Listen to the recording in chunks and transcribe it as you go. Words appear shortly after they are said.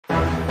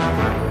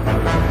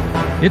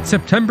It's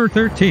September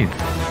 13th,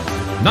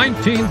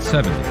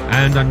 1970,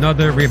 and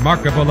another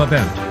remarkable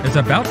event is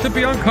about to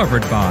be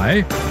uncovered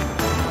by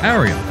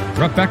Arion,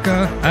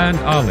 Rebecca, and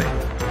Olly,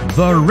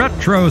 the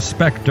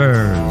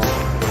Retrospectors.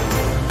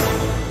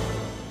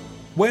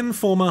 When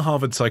former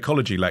Harvard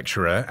psychology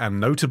lecturer and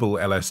notable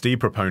LSD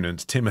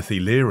proponent Timothy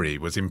Leary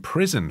was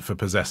imprisoned for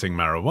possessing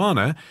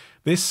marijuana,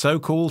 this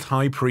so-called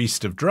high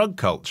priest of drug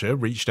culture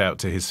reached out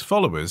to his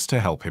followers to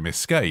help him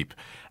escape.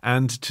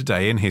 And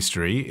today in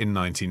history, in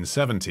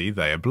 1970,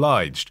 they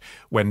obliged,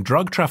 when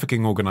drug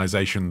trafficking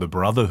organisation the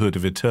Brotherhood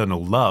of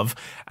Eternal Love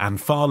and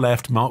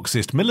far-left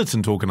Marxist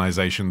militant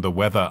organisation the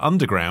Weather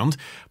Underground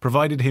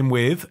provided him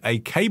with a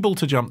cable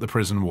to jump the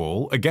prison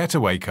wall, a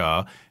getaway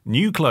car,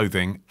 new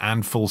clothing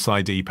and false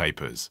ID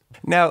papers.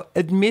 Now,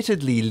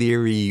 admittedly,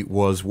 Leary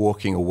was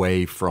walking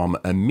away from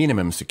a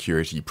minimum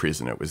security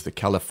prison. It was the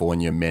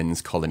California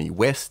Men's Colony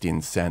West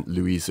in San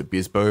Luis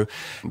Obispo.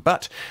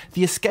 But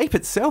the escape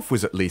itself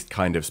was at least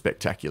kind of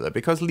spectacular,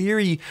 because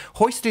Leary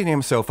hoisted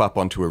himself up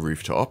onto a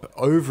rooftop,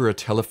 over a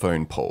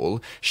telephone pole,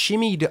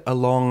 shimmied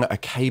along a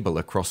cable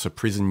across a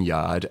prison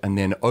yard, and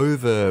then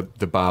over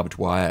the barbed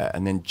wire,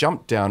 and then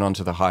jumped down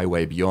onto the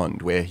highway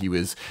beyond, where he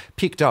was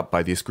picked up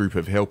by this group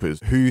of helpers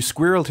who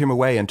squirreled him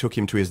away and took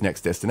him to his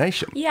next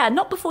destination. Yeah,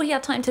 not before he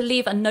had time to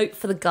leave a note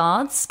for the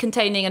guards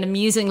containing an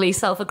amusingly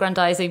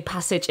self-aggrandizing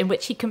passage in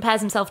which he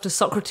compares himself to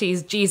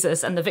Socrates,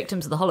 Jesus, and the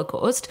victims of the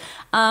Holocaust,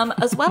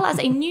 as well as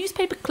a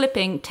newspaper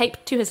clipping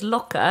taped to his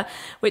locker,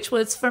 which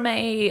was from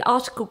an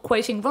article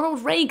quoting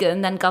Ronald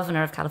Reagan, then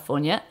governor of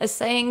California, as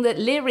saying that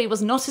Leary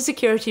was not a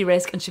security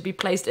risk and should be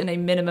placed in a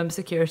minimum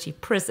security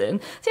prison.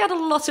 So he had a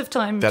lot of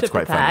time to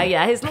prepare. Funny.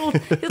 Yeah, his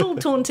little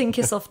taunting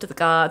kiss off to the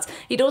guards.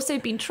 He'd also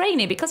been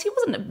training, because he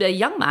wasn't a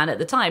young man at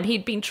the time,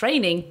 he'd been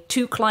training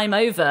to climb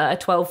over a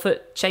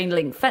 12-foot chain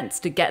link fence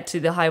to get to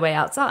the highway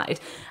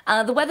outside.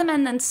 The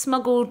weathermen then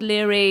smuggled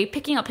Leary,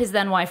 picking up his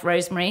then wife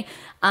Rosemary,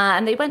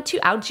 and they went to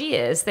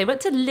Algiers. They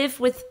went to live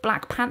with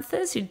Black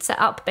Panthers, who'd set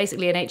up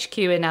basically an HQ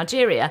in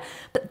Algeria,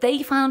 but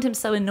they found him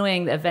so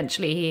annoying that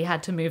eventually he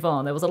had to move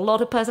on. There was a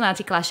lot of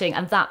personality clashing,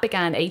 and that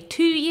began a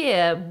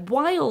 2-year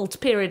wild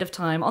period of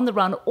time on the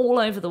run all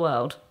over the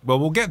world. Well,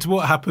 we'll get to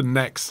what happened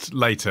next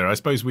later. I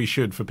suppose we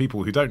should, for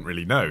people who don't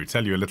really know,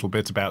 tell you a little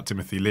bit about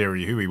Timothy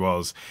Leary, who he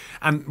was,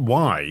 and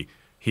why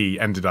he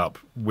ended up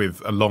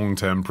with a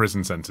long-term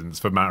prison sentence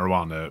for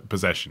marijuana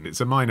possession.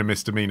 It's a minor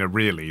misdemeanor,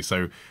 really,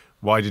 so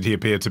why did he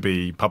appear to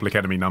be public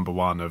enemy number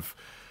one of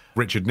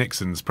Richard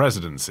Nixon's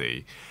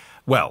presidency?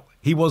 Well,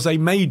 he was a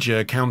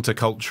major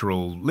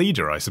countercultural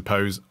leader, I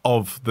suppose,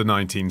 of the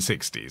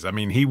 1960s. I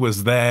mean, he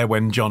was there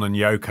when John and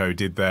Yoko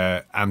did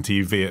their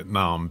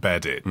anti-Vietnam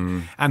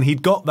bed-in. And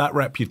he'd got that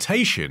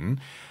reputation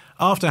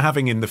after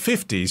having in the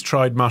 50s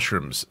tried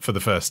mushrooms for the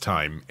first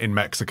time in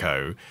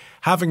Mexico,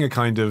 having a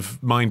kind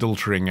of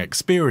mind-altering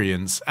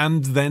experience,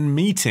 and then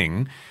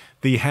meeting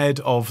the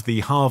head of the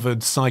Harvard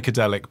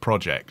Psychedelic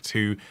Project,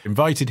 who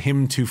invited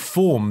him to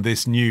form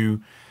this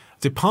new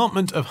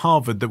department of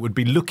Harvard that would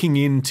be looking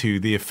into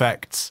the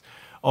effects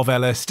of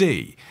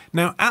LSD.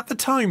 Now, at the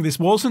time, this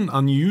wasn't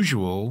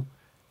unusual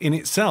in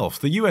itself.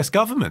 The US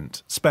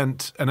government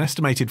spent an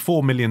estimated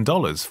 $4 million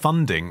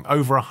funding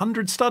over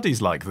 100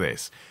 studies like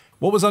this.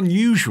 What was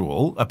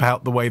unusual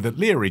about the way that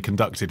Leary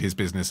conducted his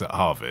business at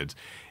Harvard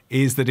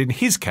is that in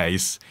his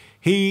case,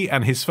 he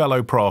and his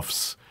fellow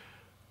profs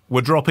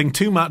were dropping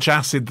too much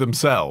acid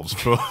themselves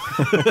for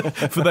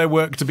for their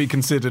work to be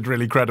considered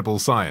really credible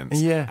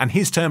science. Yeah. And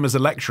his term as a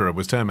lecturer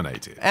was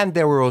terminated. And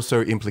there were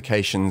also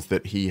implications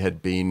that he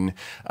had been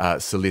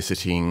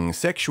soliciting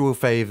sexual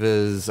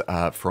favors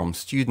from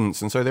students.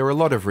 And so there were a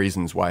lot of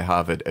reasons why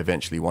Harvard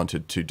eventually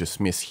wanted to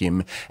dismiss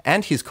him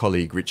and his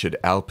colleague Richard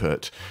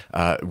Alpert,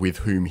 with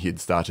whom he'd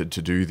started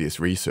to do this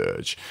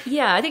research.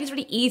 Yeah, I think it's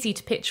really easy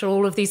to picture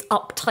all of these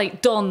uptight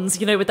dons,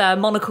 you know, with their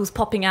monocles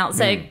popping out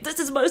saying, this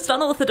is most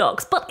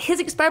unorthodox. But his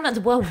experiments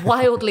were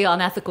wildly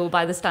unethical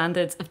by the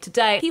standards of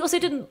today. He also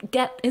didn't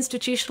get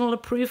institutional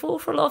approval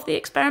for a lot of the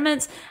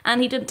experiments,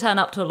 and he didn't turn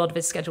up to a lot of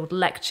his scheduled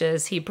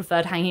lectures. He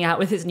preferred hanging out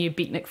with his new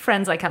beatnik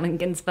friends like Allen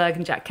Ginsberg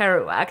and Jack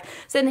Kerouac.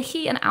 So then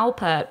he and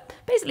Alpert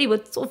basically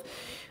were sort of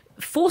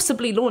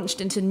forcibly launched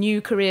into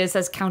new careers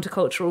as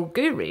countercultural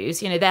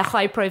gurus. You know, their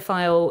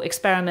high-profile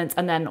experiments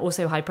and then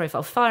also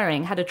high-profile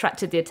firing had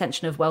attracted the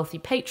attention of wealthy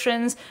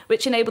patrons,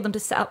 which enabled them to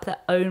set up their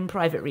own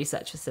private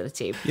research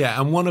facility. Yeah,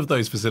 and one of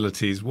those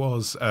facilities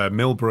was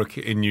Millbrook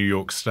in New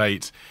York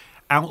State,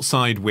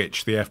 outside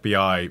which the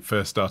FBI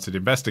first started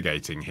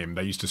investigating him.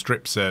 They used to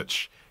strip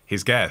search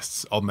his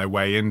guests on their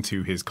way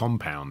into his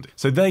compound.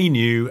 So they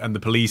knew, and the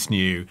police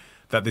knew,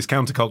 that this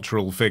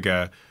countercultural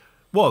figure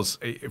was,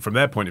 from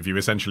their point of view,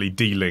 essentially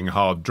dealing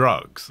hard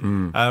drugs.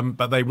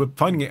 But they were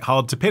finding it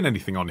hard to pin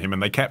anything on him,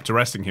 and they kept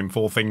arresting him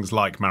for things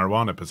like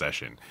marijuana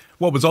possession.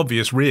 What was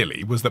obvious,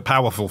 really, was that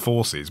powerful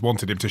forces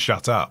wanted him to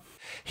shut up.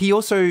 He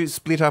also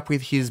split up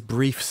with his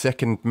brief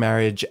second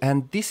marriage,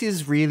 and this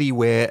is really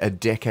where a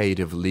decade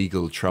of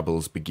legal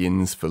troubles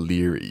begins for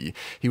Leary.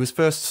 He was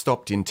first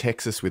stopped in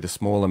Texas with a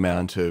small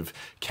amount of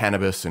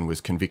cannabis and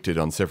was convicted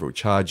on several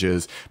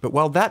charges. But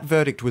while that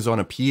verdict was on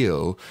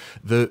appeal,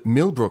 the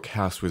Millbrook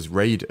house was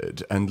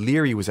raided, and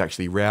Leary was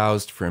actually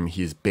roused from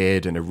his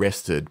bed and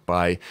arrested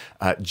by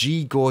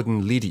G.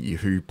 Gordon Liddy,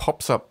 who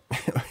pops up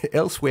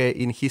elsewhere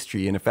in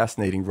history in a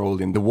fascinating role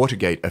in the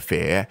Watergate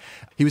affair.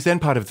 He was then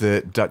part of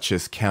the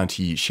Dutchess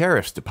County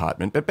Sheriff's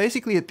Department, but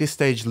basically at this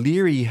stage,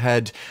 Leary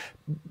had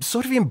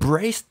sort of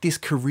embraced this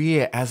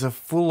career as a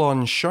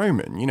full-on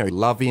showman, you know,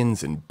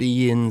 love-ins and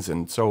be-ins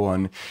and so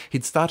on.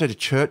 He'd started a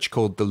church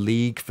called the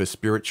League for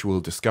Spiritual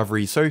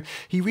Discovery, so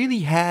he really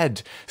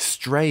had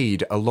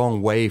strayed a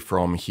long way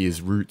from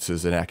his roots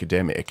as an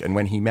academic. And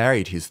when he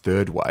married his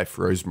third wife,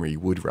 Rosemary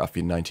Woodruff,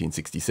 in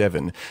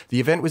 1967, the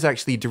event was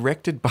actually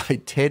directed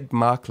by Ted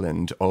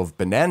Markland of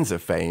Bonanza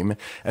fame,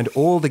 and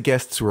all the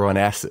guests were on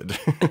acid.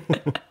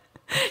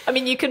 I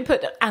mean, you can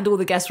put, and all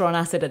the guests were on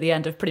acid at the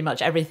end of pretty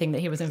much everything that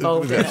he was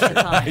involved in at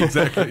the time.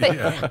 Exactly, but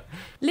yeah.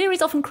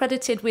 Leary's often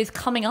credited with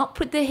coming up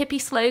with the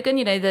hippie slogan,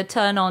 you know, the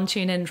turn on,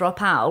 tune in,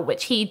 drop out,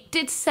 which he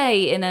did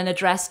say in an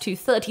address to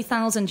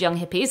 30,000 young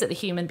hippies at the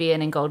Human Bee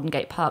Inn in Golden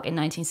Gate Park in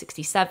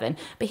 1967.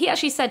 But he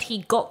actually said he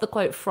got the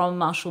quote from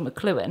Marshall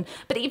McLuhan.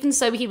 But even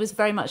so, he was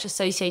very much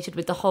associated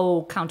with the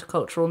whole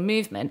countercultural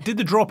movement. Did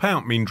the drop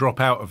out mean drop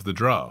out of the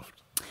draft?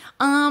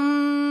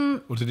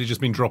 Or did it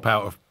just mean drop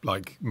out of,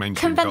 like,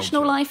 mainstream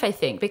conventional culture? life, I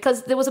think,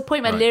 because there was a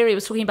point where Leary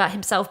was talking about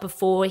himself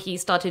before he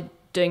started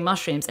doing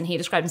mushrooms, and he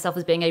described himself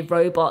as being a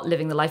robot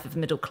living the life of a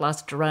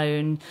middle-class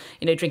drone,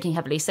 you know, drinking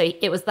heavily. So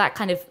it was that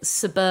kind of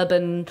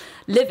suburban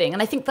living.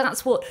 And I think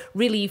that's what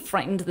really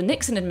frightened the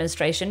Nixon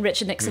administration.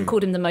 Richard Nixon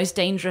called him the most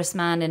dangerous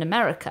man in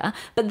America.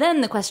 But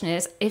then the question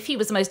is, if he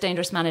was the most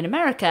dangerous man in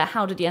America,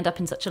 how did he end up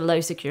in such a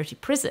low-security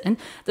prison?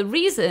 The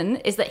reason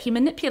is that he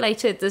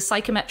manipulated the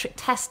psychometric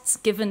tests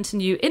given to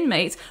new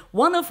inmates,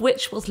 one of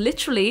which was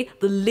literally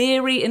the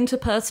Leary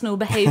interpersonal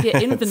behavior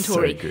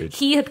inventory. So good.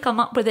 He had come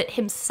up with it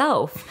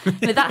himself.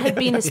 You know, that had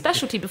been his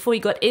specialty before he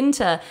got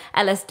into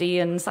LSD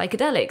and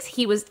psychedelics.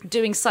 He was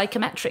doing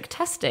psychometric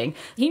testing.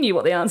 He knew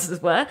what the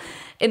answers were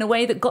in a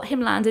way that got him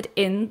landed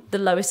in the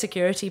lowest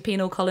security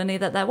penal colony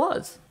that there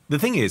was. The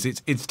thing is,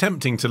 it's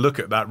tempting to look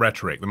at that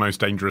rhetoric, the most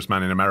dangerous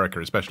man in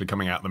America, especially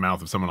coming out the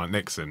mouth of someone like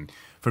Nixon,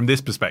 from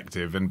this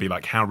perspective and be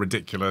like, how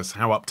ridiculous,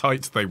 how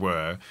uptight they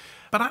were.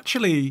 But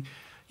actually,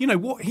 you know,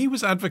 what he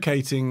was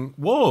advocating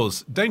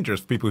was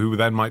dangerous for people who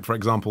then might, for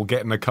example,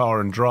 get in a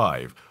car and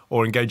drive,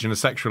 or engage in a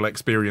sexual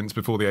experience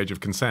before the age of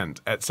consent,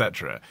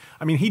 etc.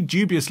 I mean, he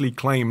dubiously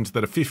claimed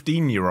that a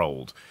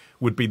 15-year-old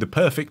would be the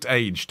perfect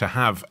age to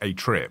have a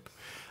trip,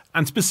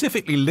 and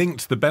specifically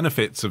linked the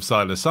benefits of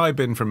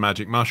psilocybin from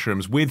magic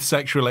mushrooms with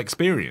sexual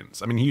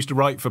experience. I mean, he used to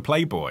write for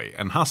Playboy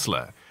and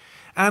Hustler.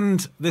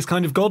 And this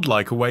kind of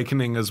godlike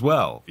awakening as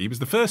well. He was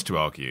the first to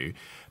argue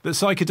that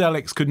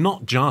psychedelics could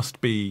not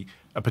just be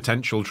a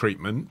potential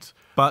treatment,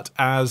 but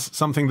as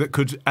something that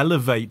could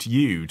elevate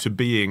you to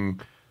being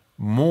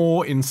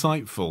more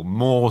insightful,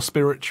 more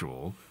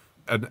spiritual,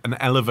 an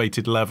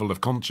elevated level of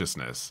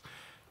consciousness.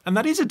 And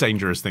that is a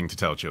dangerous thing to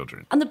tell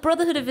children. And the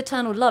Brotherhood of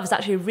Eternal Love is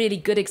actually a really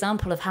good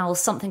example of how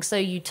something so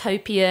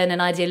utopian and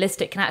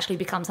idealistic can actually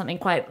become something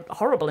quite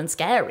horrible and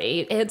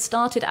scary. It had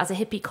started as a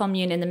hippie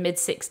commune in the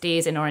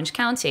mid-60s in Orange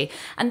County.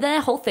 And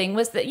their whole thing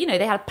was that, you know,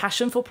 they had a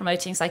passion for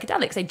promoting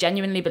psychedelics. They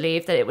genuinely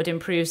believed that it would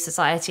improve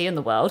society and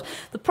the world.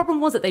 The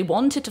problem was that they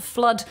wanted to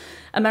flood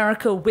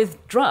America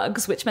with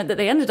drugs, which meant that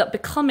they ended up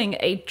becoming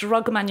a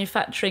drug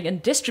manufacturing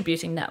and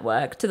distributing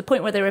network to the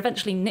point where they were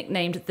eventually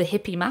nicknamed the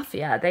Hippie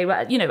Mafia. They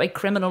were, you know, a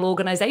criminal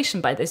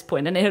organization by this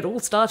point, and it had all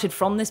started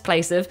from this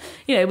place of,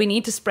 you know, we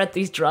need to spread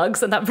these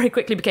drugs, and that very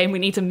quickly became we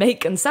need to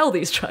make and sell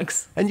these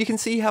drugs. And you can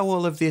see how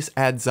all of this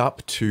adds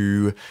up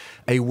to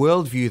a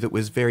worldview that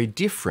was very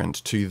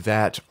different to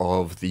that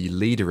of the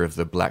leader of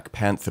the Black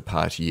Panther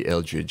Party,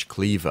 Eldridge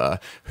Cleaver,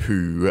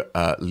 who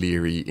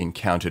Leary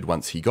encountered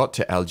once he got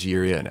to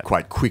Algeria and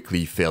quite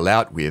quickly fell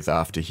out with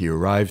after he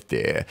arrived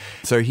there.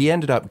 So he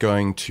ended up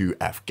going to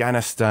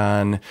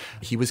Afghanistan.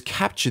 He was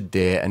captured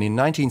there, and in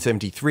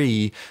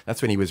 1973,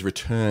 that's when he was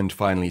returned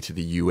finally to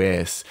the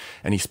US,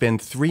 and he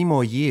spent 3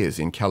 more years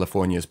in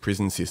California's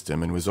prison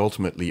system and was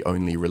ultimately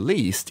only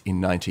released in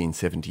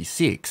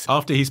 1976.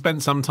 After he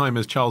spent some time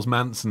as Charles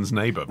Manson's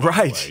neighbour,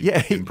 right?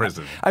 Yeah, in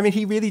prison. I mean,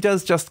 he really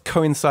does just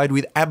coincide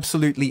with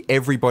absolutely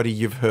everybody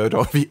you've heard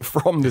of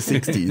from the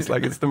 60s.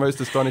 Like, it's the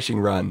most astonishing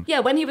run.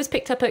 Yeah, when he was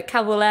picked up at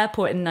Kabul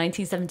airport in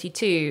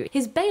 1972,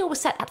 his bail was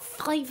set at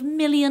 $5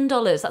 million.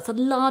 That's the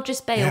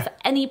largest bail for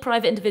any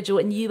private individual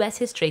in US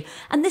history.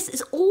 And this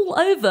is all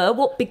over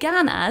what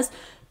began as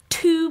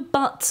 2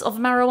 butts of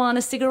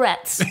marijuana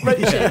cigarettes,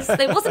 roaches.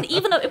 It wasn't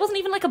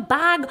even like a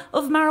bag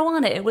of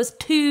marijuana. It was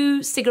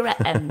 2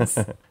 cigarette ends.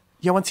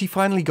 Yeah, once he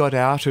finally got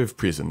out of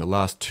prison, the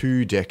last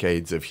 2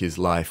 decades of his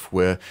life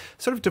were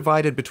sort of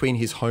divided between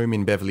his home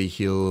in Beverly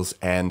Hills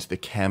and the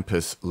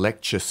campus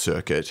lecture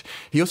circuit.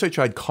 He also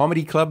tried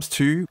comedy clubs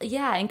too.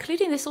 Yeah,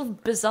 including this sort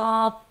of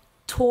bizarre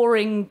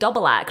touring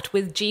double act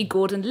with G.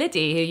 Gordon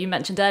Liddy, who you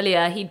mentioned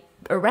earlier. He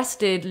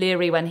arrested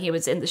Leary when he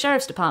was in the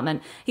sheriff's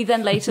department. He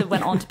then later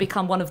went on to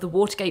become one of the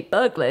Watergate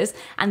burglars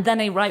and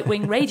then a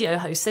right-wing radio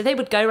host. So they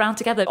would go around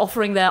together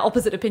offering their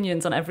opposite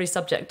opinions on every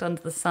subject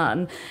under the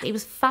sun. He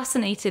was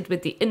fascinated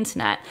with the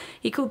internet.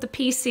 He called the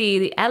PC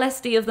the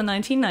LSD of the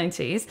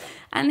 1990s,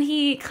 and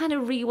he kind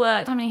of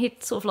reworked, I mean,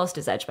 he'd sort of lost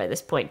his edge by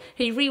this point.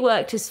 He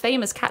reworked his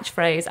famous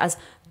catchphrase as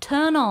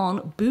 "turn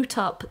on, boot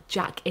up,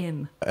 jack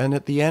in." And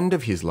at the end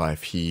of his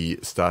life, he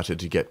started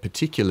to get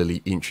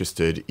particularly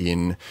interested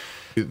in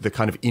the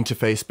kind of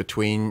interface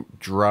between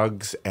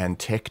drugs and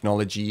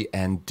technology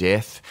and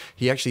death.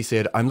 He actually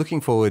said, "I'm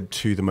looking forward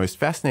to the most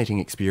fascinating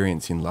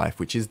experience in life,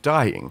 which is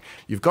dying.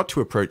 You've got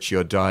to approach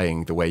your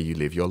dying the way you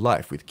live your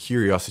life, with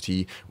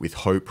curiosity, with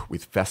hope,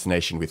 with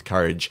fascination, with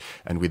courage,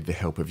 and with the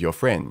help of your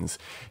friends."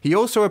 He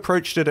also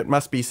approached it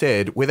must be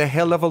said, with a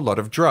hell of a lot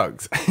of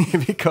drugs,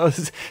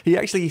 because he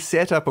actually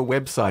set up a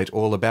website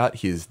all about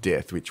his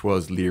death, which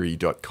was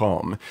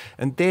Leary.com.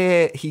 And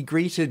there he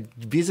greeted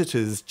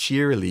visitors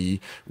cheerily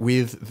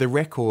with the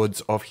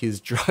records of his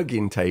drug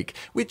intake,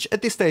 which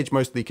at this stage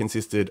mostly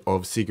consisted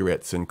of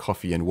cigarettes and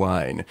coffee and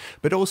wine,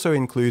 but also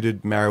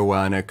included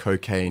marijuana,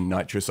 cocaine,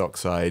 nitrous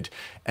oxide,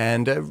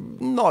 and a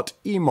not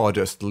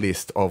immodest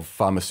list of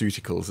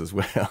pharmaceuticals as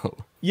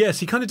well. Yes,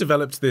 he kind of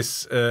developed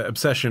this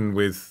obsession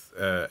with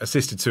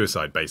assisted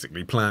suicide,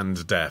 basically,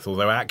 planned death,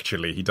 although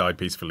actually he died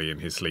peacefully in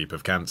his sleep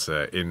of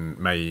cancer in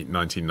May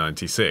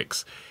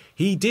 1996.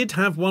 He did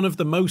have one of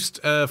the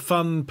most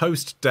fun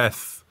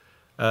post-death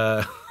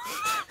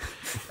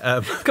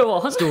Go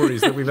on.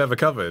 stories that we've ever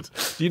covered.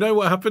 Do you know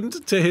what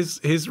happened to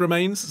his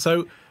remains?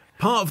 So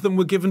part of them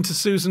were given to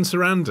Susan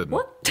Sarandon,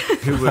 What?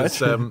 who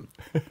was a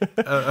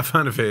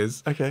fan of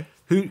his, Okay.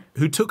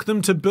 who took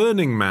them to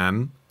Burning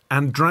Man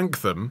and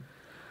drank them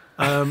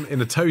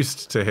in a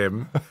toast to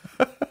him.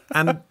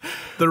 And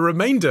the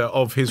remainder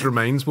of his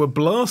remains were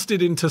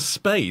blasted into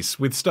space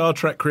with Star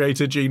Trek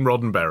creator Gene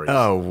Roddenberry.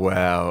 Oh,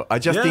 wow. I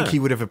just think he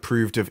would have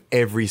approved of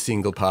every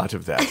single part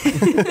of that.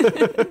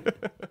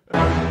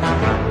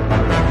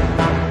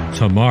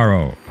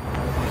 Tomorrow.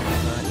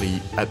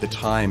 At the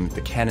time,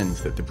 the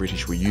cannons that the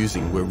British were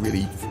using were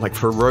really,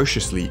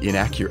 ferociously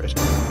inaccurate.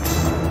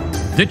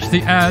 Ditch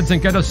the ads and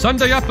get a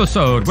Sunday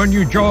episode when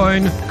you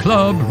join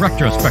Club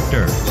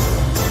Retrospectors.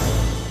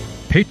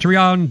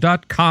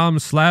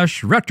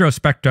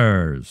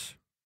 Patreon.com/Retrospectors.